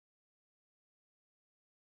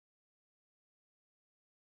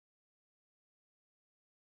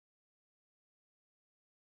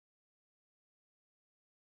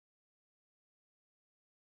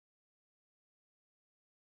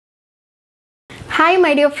Hi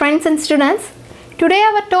my dear friends and students. Today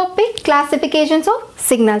our topic classifications of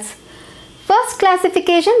signals. First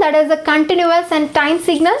classification, that is the continuous and time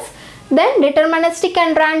signals, then deterministic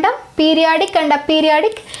and random, periodic and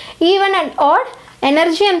aperiodic, even and odd,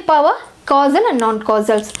 energy and power, causal and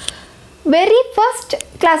non-causals. Very first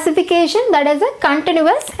classification, that is a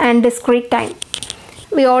continuous and discrete time.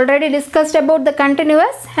 We already discussed about the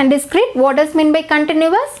continuous and discrete. What does mean by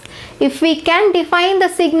continuous? If we can define the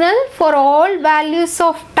signal for all values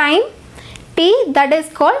of time t, that is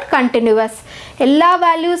called continuous. All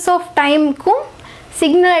values of time ku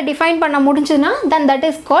signal define panna mudinchuna, then that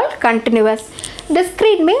is called continuous.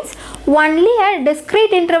 Discrete means only a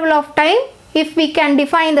discrete interval of time. If we can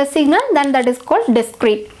define the signal, then that is called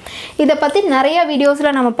discrete. இத பத்தி நிறைய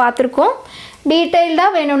வீடியோஸ்ல நாம பார்த்திருக்கோம். டீடைலா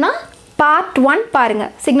வேணும்னா part 1 பாருங்க.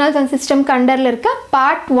 Signals and system கண்டர்ல இருக்க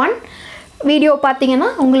part 1 video பாத்தீங்கன்னா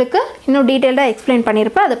உங்களுக்கு இன்னும் டீடைலா எக்ஸ்பிளைன்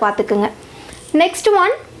பண்ணிருப்பேன், அதை பாத்துக்கங்க. Next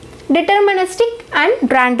one, deterministic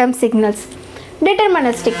and random signals.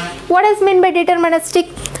 Deterministic. What is meant by deterministic?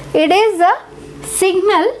 It is a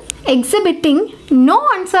signal exhibiting no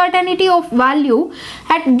uncertainty of value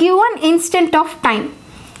at given instant of time.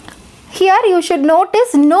 Here you should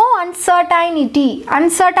notice no uncertainty.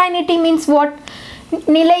 Uncertainty means what?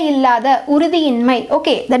 நிலை இல்லாத, உறுதியின்மை.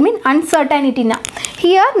 Okay, that means uncertainty na.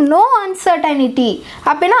 Here no uncertainty.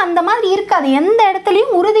 அப்பனா அந்த மாதிரி இருக்காது, எந்த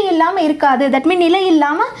இடத்துலயும் உறுதி இல்லாம இருக்காது. that means நிலை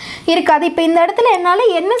இல்லாம இருக்காது. இப்போ இந்த இடத்துல என்னால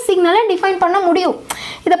என்ன சிக்னலை டிஃபைன் பண்ண முடியும்?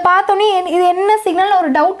 இத பார்த்தோனே இது என்ன சிக்னல்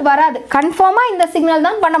ஒரு டவுட் வராது. கன்ஃபார்மா இந்த சிக்னல்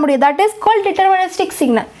தான் பண்ண முடியும். that is called deterministic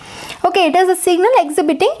signal. Okay, it is a signal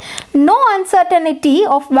exhibiting no uncertainty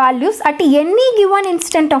of values at any given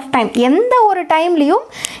instant of time. எந்த ஒரு டைம்லயும்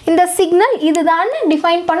இந்த சிக்னல் இதுதான்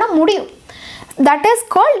டிஃபைன் பண்ண முடியும். That is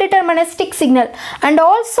called deterministic signal. And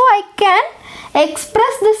also I can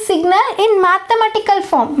express this signal in mathematical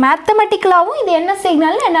form. Mathematically இது என்ன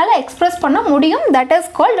signal என்னால express பண்ண முடியும். That is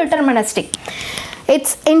called deterministic.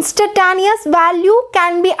 Its instantaneous value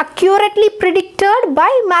can be accurately predicted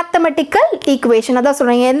by mathematical equation. அதான்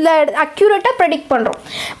சொல்றேன், எல்லா accurate predict பண்றோம்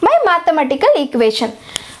by mathematical equation.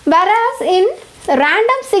 Whereas in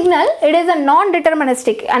random signal, it is a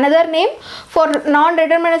non-deterministic. Another name for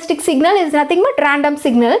non-deterministic signal is nothing but random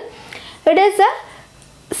signal. It is a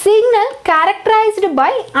signal characterized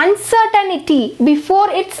by uncertainty before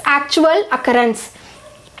its actual occurrence.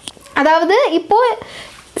 அதாவது இப்போ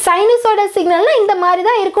sinusoidal சிக்னல்னா இந்த மாதிரி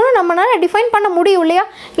தான் இருக்கும்னு நம்மளால define பண்ண முடியும் இல்லையா?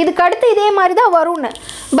 இதுக்கு அடுத்து இதே மாதிரி தான் வரும்னு.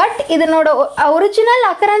 பட் இதனோட ஒரிஜினல்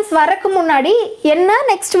அக்கரன்ஸ் வரக்கு முன்னாடி என்ன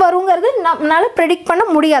நெக்ஸ்ட் வருங்கிறது நம்மளால ப்ரெடிக்ட் பண்ண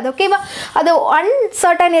முடியாது. ஓகேவா? அது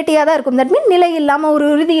அன்சர்டனிட்டியாக தான் இருக்கும். தட் மீன் நிலை இல்லாமல், ஒரு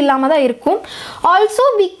உறுதி இல்லாமல் தான் இருக்கும். Also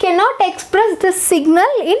we cannot express this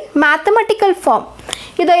signal in mathematical form.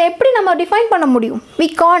 இதை எப்படி நம்ம டிஃபைன் பண்ண முடியும்? வி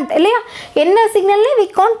காண்ட் இல்லையா? என்ன சிக்னல்லே we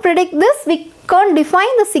can't predict this, we can't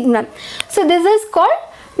define the signal. So this is called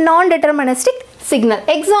non-deterministic signal.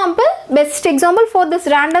 Example, best example for this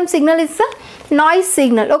random signal is a noise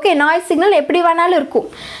signal. Okay, noise signal எப்படி வேணாலும் இருக்கும்,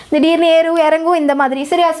 திடீர்னு ஏறும் இறங்கும் இந்த மாதிரி.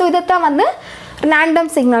 சரியா? ஸோ இதைத்தான் வந்து random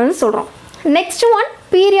signalனு சொல்கிறோம். Next one,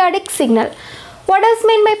 periodic signal. What does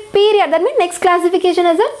mean by period? That means next classification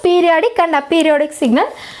is a periodic and aperiodic signal.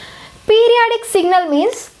 Periodic signal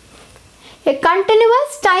means a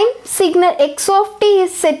continuous time signal x of t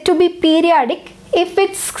is said to be periodic if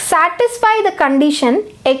it satisfy the condition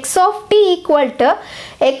x of t equal to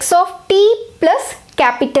x of t plus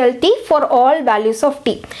capital T for all values of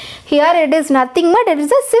t. Here it is nothing but it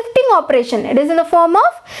is a shifting operation. It is in the form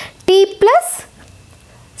of t plus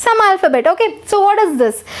some alphabet. Okay, so what is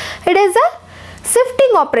this? It is a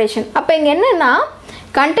shifting operation. அப்போ இங்கே என்னன்னா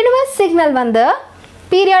continuous signal வந்து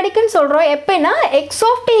periodic ன்னு சொல்கிறோம். எப்போனா x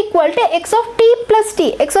of t equal to x of t plus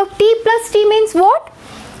t. x of t plus t means what?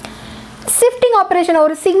 Shifting operation.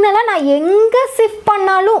 ஒரு சிக்னலை நான் எங்கே ஷிஃப்ட்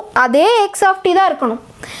பண்ணாலும் அதே எக்ஸ் ஆஃப் டி தான் இருக்கணும்.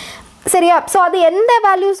 சரியா? ஸோ அது எந்த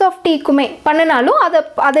வேல்யூஸ் ஆஃப் டீக்குமே பண்ணினாலும்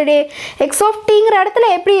அதோடைய எக்ஸ் ஆஃப் டீங்கிற இடத்துல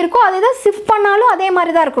எப்படி இருக்கோ அதே தான் ஷிஃப்ட் பண்ணாலும் அதே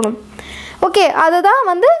மாதிரி தான் இருக்கணும். ஓகே, அதுதான்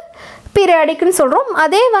வந்து பீரியாடிக்னு சொல்கிறோம்.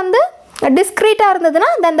 அதே வந்து டிஸ்க்ரீட்டாக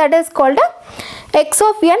இருந்ததுன்னா then that is called x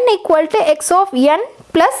of n equal to x of n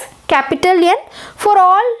plus capital N for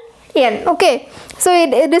all n. Okay, so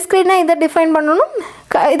டிஸ்க்ரீட்னா இதை டிஃபைன் பண்ணணும்,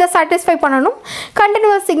 இதை சாட்டிஸ்ஃபை பண்ணணும்.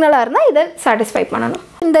 கண்டினியூஸ் சிக்னலாக இருந்தால் இதை சாட்டிஸ்ஃபை பண்ணணும்.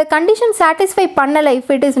 இந்த கண்டிஷன் சாட்டிஸ்ஃபை பண்ணலை,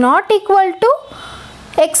 if it is not equal to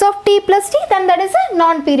X of D plus D, then that is a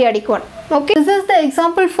நான் periodic one. Okay, this is the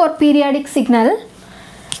example for periodic signal.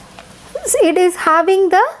 It is having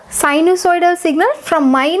the sinusoidal signal from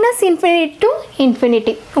minus infinity to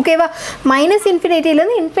infinity. ஓகேவா? Minus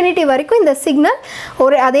இன்ஃபினிட்டிலேருந்து infinity வரைக்கும் இந்த signal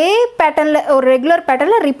ஒரு அதே பேட்டர்னில், ஒரு regular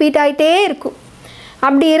பேட்டர்னில் repeat ஆகிட்டே இருக்கும்.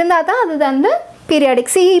 அப்படி இருந்தால் தான் அது வந்து periodic.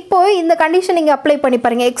 See, இப்போ இந்த கண்டிஷன் நீங்க அப்ளை பண்ணி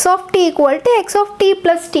பாருங்க. x of t equal to x of t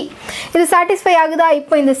plus t. இது satisfy ஆகுதா?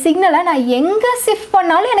 இப்போ இந்த சிக்னலை நான் எங்க shift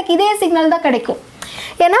பண்ணாலும் எனக்கு இதே சிக்னல் தான் கிடைக்கும்.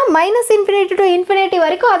 ஏன்னா -infinity to infinity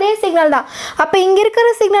வரைக்கும் அதே சிக்னல் தான். அப்போ இங்க இருக்கிற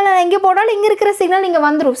சிக்னல் நான் எங்கே போடாலும் இங்க இருக்கிற சிக்னல் இங்க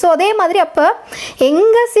வந்துரும். ஸோ அதே மாதிரி அப்போ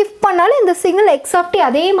எங்க shift பண்ணாலும் இந்த சிக்னல் x of t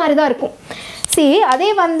அதே மாதிரி தான் இருக்கும். See, அதே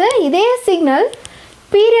வந்து இதே சிக்னல்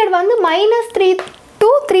பீரியட் வந்து -3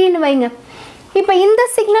 to 3ன்னு வைங்க. இப்போ இந்த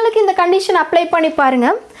சிக்னலுக்கு இந்த கண்டிஷன் அப்ளை பண்ணி பாருங்க.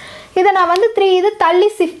 இதை நான் வந்து 3 இது தள்ளி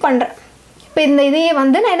ஷிஃப்ட் பண்ணுறேன். இப்போ இந்த இதையே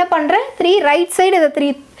வந்து நான் என்ன பண்ணுறேன், 3 ரைட் சைடு இதை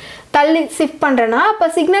 3 தள்ளி ஷிஃப்ட் பண்ணுறேன்னா அப்போ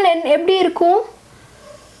சிக்னல் எப்படி இருக்கும்?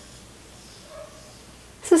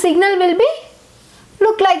 So signal will be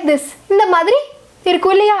look like this, இந்த மாதிரி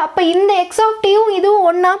இருக்கும் இல்லையா? அப்போ இந்த எக்ஸ் ஆஃப் டியும் இதுவும்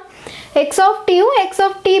ஒன்றா? X of டியும் X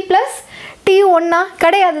of D plus டியும் ஒன்றா?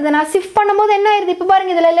 கிடையாது. இதை நான் ஷிஃப்ட் பண்ணும்போது என்ன ஆயிடுது? இப்போ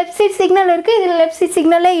பாருங்கள், இதில் லெஃப்ட் சைட் சிக்னல் இருக்குது, இதில் லெஃப்ட் சைட்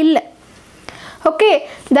சிக்னலே இல்லை. Okay,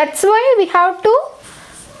 that's why we have to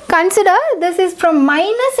consider this is from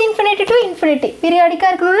 -infinity to infinity. Periodic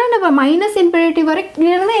இருக்கணும்னா நம்ம -infinity வரைக்கும்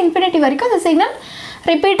இருந்து infinity வரைக்கும் அந்த சிக்னல்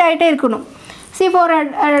ரிப்பீட் ஆகிட்டே இருக்கணும். See, for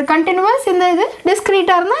a continuous இந்த இது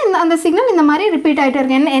டிஸ்க்ரீட்டாக இருந்தால் அந்த சிக்னல் இந்த மாதிரி ரிப்பீட் ஆகிட்டே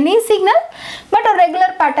இருக்கு. எனி சிக்னல் பட் ஒரு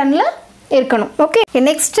ரெகுலர் பேட்டர்னில் இருக்கணும். Okay,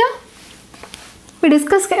 next we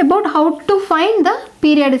discussed about how to find the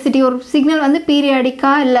periodicity. ஒரு சிக்னல் வந்து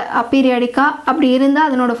பீரியாடிக்கா இல்லை அப்பீரியாடிக்கா அப்படி இருந்தால்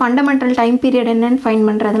அதனோட ஃபண்டமெண்டல் டைம் பீரியட் என்னன்னு ஃபைண்ட்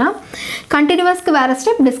பண்ணுறதுனா கண்டினியூவஸ்க்கு வேறு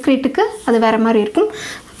ஸ்டெப், டிஸ்க்ரீட்டுக்கு அது வேறு மாதிரி இருக்கும்.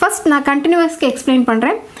 ஃபஸ்ட் நான் கண்டினியூவஸ்க்கு எக்ஸ்பிளைன்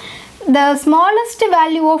பண்ணுறேன். The smallest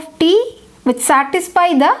value of t which satisfy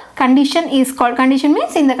the condition is called, condition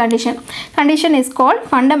means in the condition is called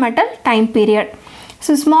fundamental time period.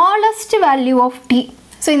 So smallest value of t.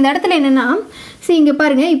 So இந்த இடத்துல என்னென்னா, ஸோ இங்கே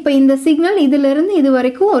பாருங்கள், இப்போ இந்த சிக்னல் இதிலிருந்து இது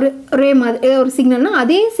வரைக்கும் ஒரே மாதிரி ஒரு சிக்னல்னால்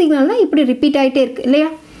அதே சிக்னல் தான் இப்படி ரிப்பீட் ஆகிட்டே இருக்குது இல்லையா?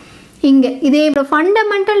 இங்கே இதே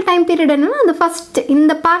ஃபண்டமெண்டல் டைம் பீரியட் என்னென்னா அந்த ஃபஸ்ட்டு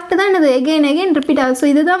இந்த பார்ட்டு தான் என்னது எகெயின் ரிப்பீட் ஆகுது. ஸோ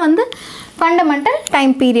இதுதான் வந்து fundamental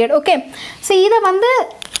time period. Okay, so இதை வந்து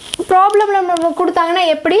ப்ராப்ளமில் நம்ம கொடுத்தாங்கன்னா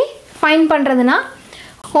எப்படி ஃபைண்ட் பண்ணுறதுனா,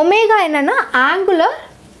 ஒமேகா என்னென்னா ஆங்குலர்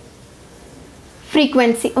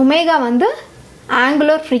ஃப்ரீக்வன்சி, ஒமேகா வந்து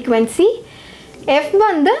ஆங்குலர் ஃப்ரீக்வன்சி, F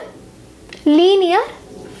வந்து லீனியர்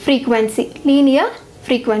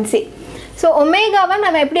ஃப்ரீக்வன்சி. ஸோ ஒமேகாவை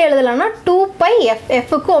நம்ம எப்படி எழுதலாம்னா 2πf.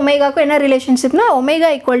 எஃப்க்கு ஒமேகாவுக்கும் என்ன ரிலேஷன்ஷிப்னா omega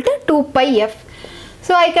equal to 2πf.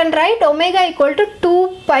 So I can write omega equal to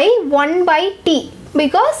 2π 1/t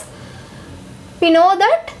because we know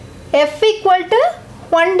that f equal to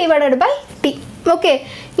 1 divided by t. Okay,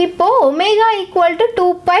 இப்போது omega equal to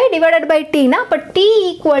 2π divided by t னா அப்போ t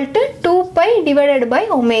equal to 2π divided by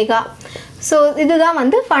omega. So இதுதான்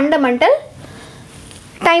வந்து fundamental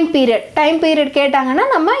time period கேட்டாங்கன்னா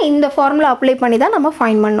நம்ம இந்த formula apply பண்ணி தான் நம்ம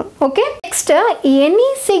ஃபைண்ட் பண்ணணும். Okay, next any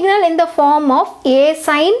signal in the form of a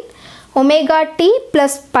sin omega t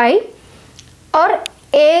plus pi or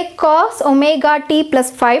a cos omega t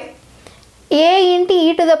plus 5 a into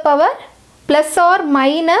e to the power plus or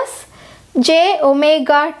minus j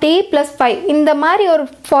omega t plus 5 இந்த மாதிரி ஒரு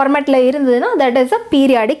ஃபார்மேட்டில் இருந்ததுன்னா that is a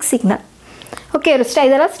periodic signal. Okay,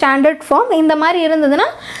 இதெல்லாம் standard form. இந்த மாதிரி இருந்ததுன்னா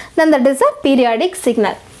then that is a periodic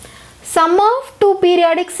signal. Sum of two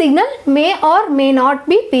periodic signal may or may not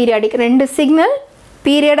be periodic. ரெண்டு சிக்னல்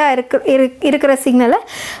பீரியடாக இருக்கிற சிக்னலை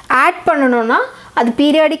ஆட் பண்ணணும்னா அது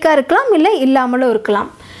பீரியாடிக்காக இருக்கலாம், இல்லை இல்லாமலும் இருக்கலாம்.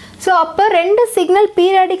 ஸோ அப்போ ரெண்டு சிக்னல்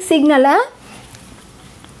பீரியாடிக் சிக்னலை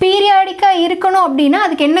பீரியாடிக்காக இருக்கணும் அப்படின்னா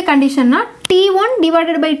அதுக்கு என்ன கண்டிஷன்னா t1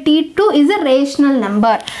 divided by t2 is a rational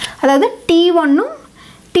number. அதாவது t1ம்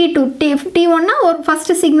t1னா ஒரு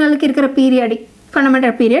ஃபஸ்ட்டு சிக்னலுக்கு இருக்கிற periodic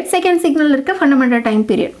fundamental period, second signal இருக்க ஃபண்டமெண்டல் டைம்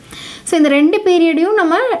பீரியட். ஸோ இந்த ரெண்டு பீரியடையும்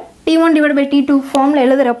நம்ம t1 divided by t2 ஃபார்மில்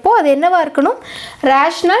எழுதுகிறப்போ அது என்னவாக இருக்கணும்?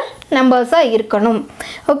 ரேஷ்னல் நம்பர்ஸாக இருக்கணும்.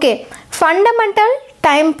 Okay, fundamental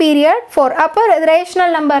time period for அப்போ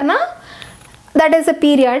rational நம்பர்னால் that is a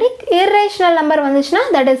periodic. Irrational number வந்துச்சுன்னா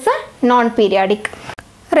that is a non-periodic.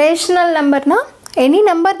 Rational number na any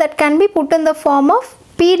number that can be put in the form of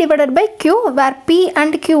p divided by q where p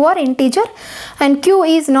and q are integer and q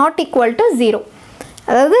is not equal to 0.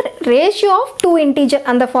 அதாவது ratio of two integer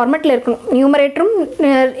அந்த ஃபார்மேட்டில் இருக்கணும். நியூமரேட்டரும்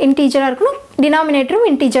இன்டீஜராக இருக்கணும், டினாமினேட்டரும்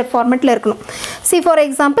integer ஃபார்மேட்டில் இருக்கணும். C for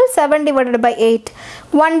example 7 divided by 8,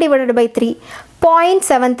 1 divided by 3,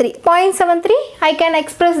 0.73. 0.73 I can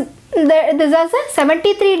express this as a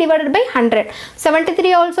 73 divided by 100.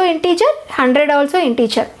 73 also integer, 100 also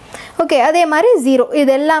integer. Okay, அதே மாதிரி 0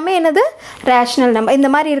 இது எல்லாமே என்னது? Rational number. இந்த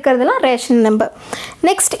மாதிரி இருக்கிறதுலாம் ரேஷ்னல் நம்பர்.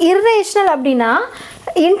 நெக்ஸ்ட் இர்ரேஷ்னல் அப்படின்னா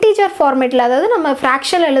இன்டீஜர் ஃபார்மேட்டில், அதாவது நம்ம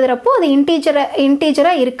ஃப்ராக்ஷன் எழுதுகிறப்போ அது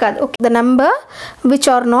இன்டீஜராக இருக்காது. Okay, the number which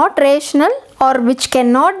are not rational or which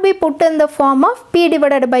cannot be put in the form of p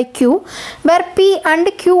divided by q where p and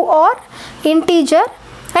q are integer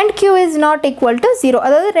and q is not equal to 0.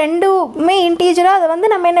 அதாவது ரெண்டுமே இன்டீஜரா அதை வந்து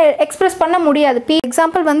நம்ம என்ன express பண்ண முடியாது.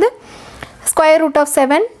 Example வந்து square root of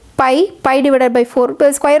 7 pi divided by 4. The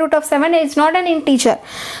square root of 7 is not an integer.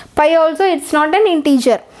 Pi also it's not an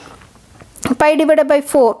integer. Pi divided by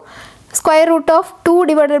 4. Square root of 2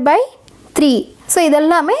 divided by 3. So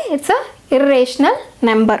இதெல்லாமே it's a irrational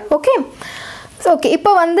number. Okay. So okay,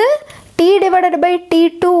 இப்போ வந்து t divided by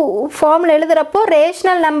t2 formula எழுதுறப்போ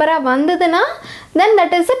rational நம்பரா வந்ததுன்னா then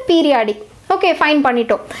that is a periodic. Okay, fine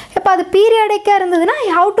பண்ணிட்டோம். இப்போ அது பீரியாடிக்கா இருந்ததுன்னா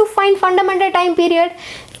how to find fundamental time period?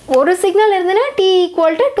 ஒரு சிக்னல் இருந்ததுன்னா t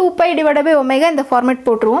equal to 2 pi divided by omega இந்த ஃபார்மேட்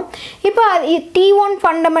போட்டுருவோம். இப்போ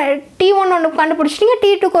t1 ஒன்று கண்டுபிடிச்சிட்டிங்க,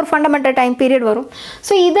 t2க்கு ஒரு ஃபண்டமெண்டல் டைம் பீரியட் வரும்.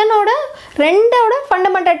 ஸோ இதனோட ரெண்டோட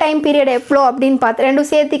ஃபண்டமெண்டல் டைம் பீரியட் எவ்வளோ அப்படின்னு பார்த்து ரெண்டும்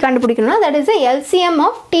சேர்த்து கண்டுபிடிக்கணும்னா that is a LCM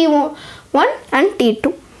of t1 and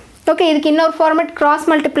t2. Okay, இதுக்கு இன்னொரு ஃபார்மேட் கிராஸ்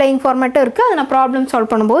மல்டிப்ளையிங் ஃபார்மேட்டும் இருக்குது, அதை நான் ப்ராப்ளம்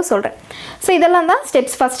சால்வ் பண்ணும்போது சொல்கிறேன். ஸோ இதெல்லாம் தான்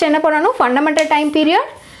ஸ்டெப்ஸ். ஃபஸ்ட்டு என்ன பண்ணணும், ஃபண்டமெண்டல் டைம் பீரியட்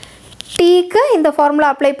டீக்கு இந்த ஃபார்முலா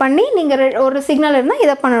அப்ளை பண்ணி நீங்கள் ஒரு சிக்னல் இருந்தால்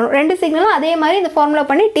இதை பண்ணணும். ரெண்டு சிக்னலும் அதே மாதிரி இந்த ஃபார்முலா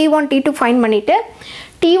பண்ணி t1 t2 ஃபைன் பண்ணிவிட்டு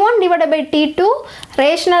t1 divided by t2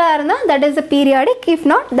 ரேஷனலாக இருந்தால் that is a periodic, if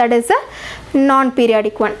not that is a நான்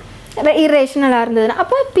பீரியாடிக் ஒன். irrational இருந்ததுன்னா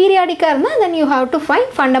அப்போ பீரியாடிக்காக இருந்தால் then you have to find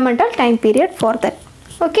fundamental time period for that.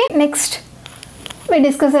 Okay, next we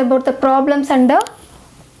discuss about the problems under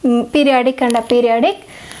periodic and aperiodic.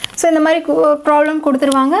 So இந்த மாதிரி problem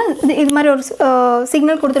கொடுத்துருவாங்க, இது மாதிரி ஒரு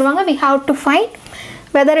சிக்னல் கொடுத்துருவாங்க. we have to find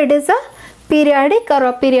whether it is a periodic or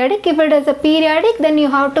aperiodic. If it is a periodic, then you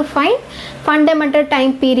have to find fundamental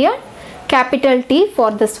time period capital T for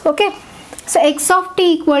this. Okay, so x of t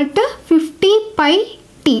equal to 50 pi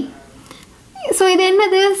t. So இது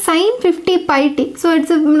என்னது, sin 50 pi t. So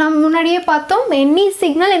it's நம்ம முன்னாடியே பார்த்தோம், any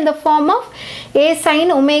signal in the form of a sin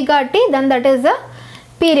omega t, then that is a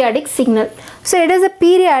periodic signal. So it is a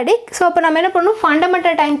periodic. So அப்போ நம்ம என்ன பண்ணணும்,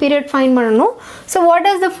 fundamental time period find பண்ணணும். So what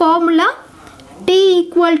is the formula? t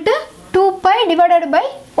equal to 2 pi divided by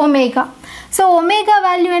omega. So omega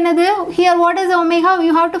value என்னது, here what is omega?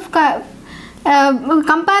 You have to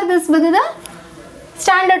compare this with the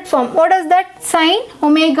standard form. What is that? Sin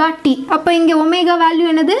omega t. அப்போ இங்கே omega value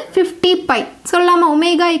என்னது, 50 pi. சொல்லாமா,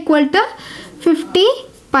 omega equal to 50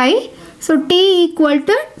 pi. So t equal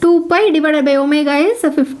to 2 pi divided by omega is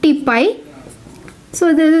 50 pi. So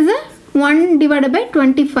this is a 1 divided by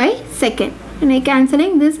 25 second. And I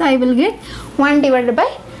cancelling this, I will get 1 divided by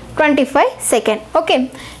 25 second. Okay,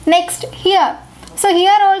 next here. So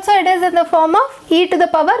here also it is in the form of e to the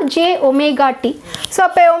power j omega t. So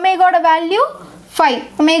அப்போ omega ஓட value 5.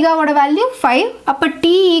 Omega ஓட value 5. அப்போ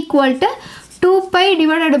t equal to 2 pi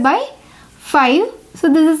divided by 5. So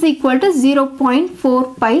this is equal to 0.4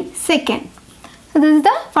 pi second. So this is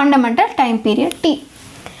the fundamental time period t.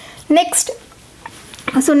 Next,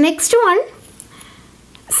 so next one,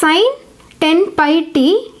 sin 10 pi t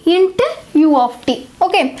into u of t.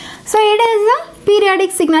 Okay, so it is a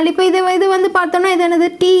periodic signal. இப்போ இது வந்து பார்த்தோம்னா இது என்னது,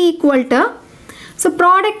 t equal to, so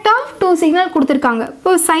product of two signal கொடுத்துருக்காங்க.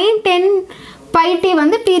 இப்போ sin 10 pi t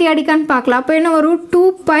வந்து பீரியாடிக்கான்னு பார்க்கலாம். அப்போ என்ன வரும், 2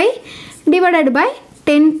 pi divided by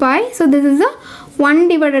 10 pi. So this is a 1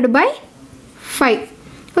 divided by 5.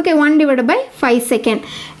 Okay, 1 divided by 5 second.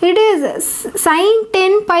 It is sin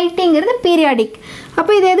 10 pi t ங்கிறது பீரியாடிக்.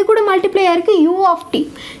 அப்போ இது எது கூட மல்டிப்ளை ஆயிருக்கு, u of t.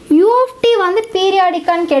 u of t வந்து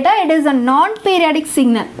பீரியாடிக்கான்னு கேட்டால் it is a non periodic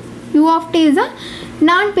signal. u of t is a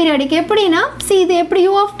non periodic. எப்படின்னா, see இது எப்படி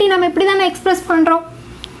u of t நம்ம எப்படி தானே எக்ஸ்பிரஸ் பண்ணுறோம்.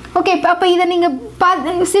 ஓகே, அப்போ இதை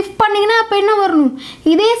நீங்கள் ஷிஃப்ட் பண்ணிங்கன்னா அப்போ என்ன வரணும்,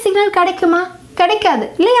 இதே சிக்னல் கிடைக்குமா, கிடைக்காது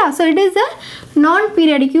இல்லையா. ஸோ இட் இஸ் அ நான்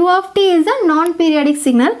periodic. u of t is a non periodic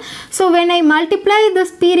signal. So when I multiply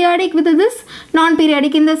this periodic with this non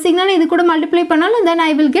periodic, இந்த சிக்னல் இது கூட மல்டிப்ளை பண்ணாலும் then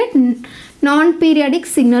I will get non periodic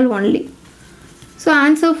signal only. So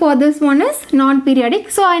answer for this one is non periodic.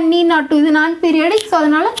 So I need not to, இது non periodic. So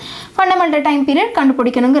அதனால் fundamental time period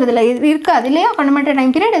கண்டுபிடிக்கணுங்கிறதுல இருக்காது இல்லையா. Fundamental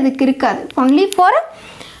time period இதுக்கு இருக்காது. only for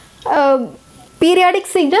periodic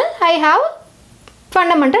signal I have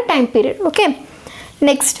fundamental time period. Okay,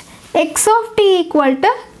 next, x of t equal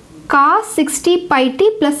to cos 60 pi t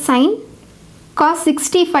plus sin cos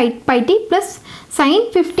 65 pi t plus sin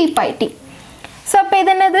 50 pi t. So அப்போ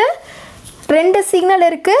இது என்னது, ரெண்டு signal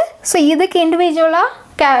இருக்குது. So இதுக்கு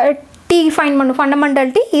இண்டிவிஜுவலாக t fine பண்ணணும்,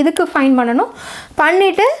 fundamental t இதுக்கு fine பண்ணணும்.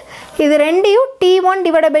 பண்ணிவிட்டு இது ரெண்டையும் t1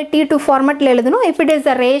 divided by t2 ஃபார்மேட்டில் எழுதணும். if it is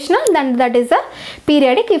a rational then that is a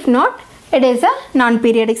periodic, if not it is a non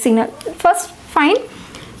periodic signal. First find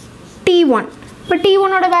t1. இப்போ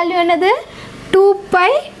t1 ஓட வேல்யூ என்னது, 2 pi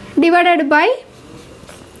divided by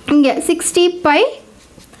இங்கே 60 pi.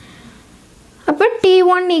 அப்போ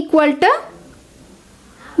t1 equal to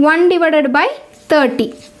 1 divided by 30.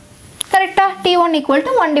 correct? T1 equal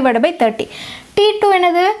to 1 divided by 30. T2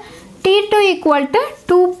 என்னது? T2 equal to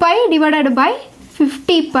 2 pi divided by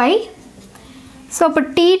 50 pi. So,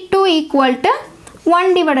 T2 equal to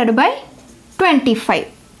 1 divided by 25.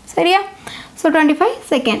 சரியா? So, 25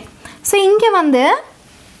 second. So, இங்க வந்து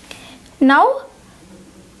now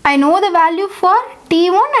I know the value for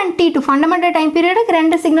T1 and T2 fundamental time period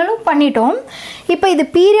ரெண்டு சிக்னலும் பண்ணிட்டோம். இப்போ இது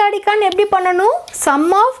பீரியாடிக்கான எப்படி பண்ணணும்? Sum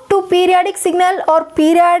of two periodic signal or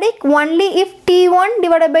periodic only if T1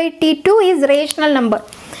 divided by T2 is rational number.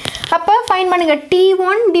 அப்போ find பண்ணுங்க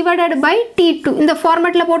T1 divided by T2 இந்த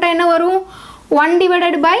ஃபார்மேட்டில் போட்டால் என்ன வரும்? 1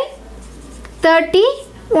 divided by 30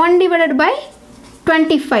 1 divided by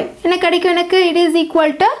 25 என்ன கிடைக்கும் எனக்கு? It is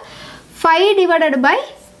equal to 5 divided by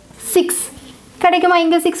 6 கிடைக்குமா?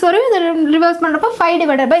 இங்கே 6 வரும், இதை ரிவர்ஸ் பண்ணுறப்போ 5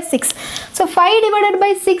 divided by 6. So 5 divided by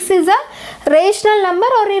 6 is a rational number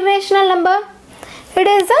or irrational number? It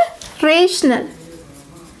is a rational.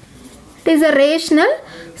 It is a rational.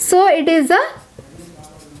 So it is a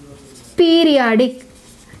periodic.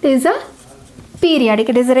 It is a periodic.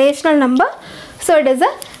 It is a rational number. So it is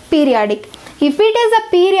a periodic. If it is a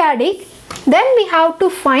periodic, then we have to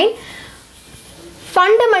find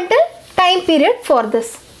fundamental time period for this.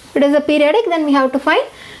 It is a periodic, then we have to find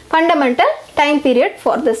fundamental time period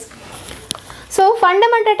for this. So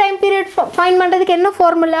fundamental time period find பண்றதுக்கு என்ன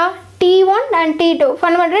formula? T1 and T2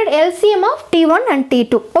 fundamental LCM of T1 and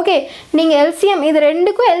T2. Okay, நீங்க LCM இது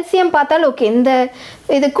ரெண்டுக்கும் LCM பார்த்தாலும் okay, இந்த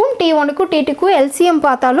இதுக்கும் T1க்கும் T2க்கும் LCM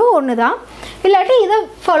பார்த்தாலும் ஒண்ணுதான். இல்லாட்டி இதை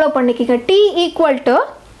ஃபாலோ பண்ணிக்கங்க. T equal to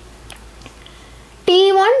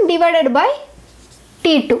T1 divided by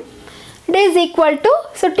T2. It is equal to,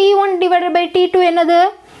 so T1 divided by T2 என்னது?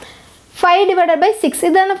 5 divided by 6.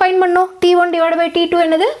 இதான ஃபைண்ட் பண்ணோம். T1 divided by T2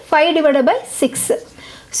 என்னது? 5 divided by 6.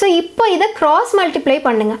 So இப்போ இதை cross multiply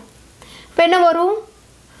பண்ணுங்க. இப்போ என்ன வரும்?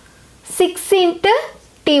 6 into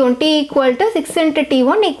T1. T equal to 6 into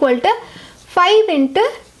T1 equal to 5 into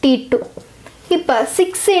T2. இப்போ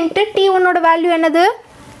 6 into T1 ஓட வேல்யூ என்னது?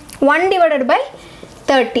 1 divided by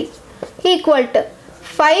 30 equal to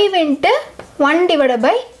 5 into 1 divided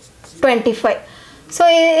by 25. So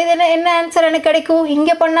இது என்ன ஆன்சர் எனக்கு கிடைக்கும்?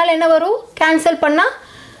 இங்கே பண்ணால் என்ன வரும்? கேன்சல் பண்ணால்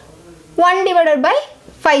 1 divided by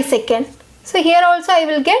 5 second. So here also I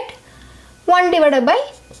will get 1 divided by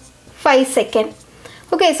 5 second.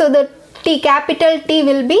 Okay, so the T capital T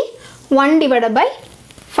will be 1 divided by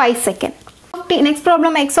 5 second. Next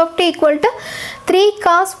problem, x of t equal to 3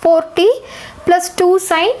 cos 4t plus 2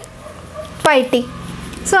 sin pi t.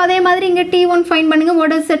 So அதே மாதிரி இங்கே T1 find பண்ணுங்க.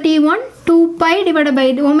 What is the T1? 2 pi divided by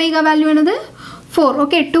omega value என்னது? 4.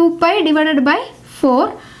 Okay, 2 pi divided by 4.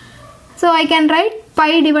 So I can write pi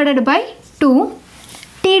divided by 2.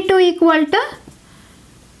 T2 equal to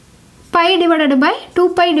pi divided by 2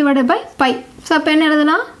 pi divided by pi. So அப்போ என்ன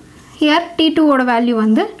எழுதலாம்? Here T2 ஓட value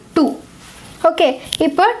வந்து 2. Okay,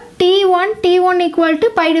 இப்போ T1 equal to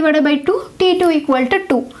pi divided by 2, T2 equal to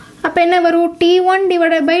 2. அப்போ என்ன வரும்? T1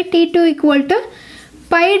 divided by T2 equal to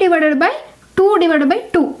pi divided by 2 divided by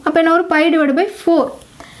 2. அப்போ என்ன வரும்? pi divided by 4.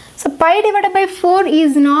 So pi divided by 4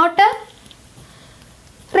 is not a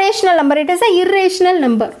rational number. It is a irrational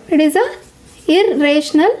number. It is a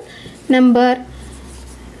irrational number.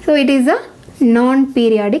 So it is a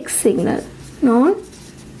non-periodic signal.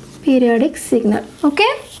 Non-periodic signal.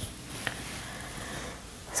 Okay.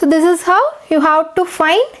 So this is how you have to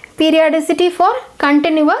find periodicity for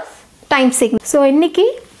continuous time signal. So இன்னைக்கு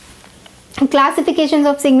classifications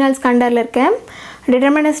of signals கண்டர்ல இருக்கேன்.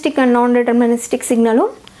 Deterministic and non-deterministic signalum,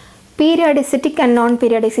 periodicity and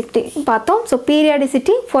non-periodicity பார்த்தோம். So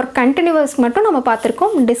periodicity for continuous மட்டும் நம்ம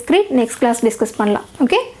பார்த்திருக்கோம். Discrete next class discuss பண்ணலாம்.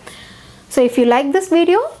 Okay. So if you like this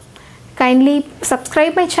video, kindly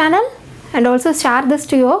subscribe my channel and also share this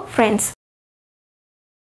to your friends.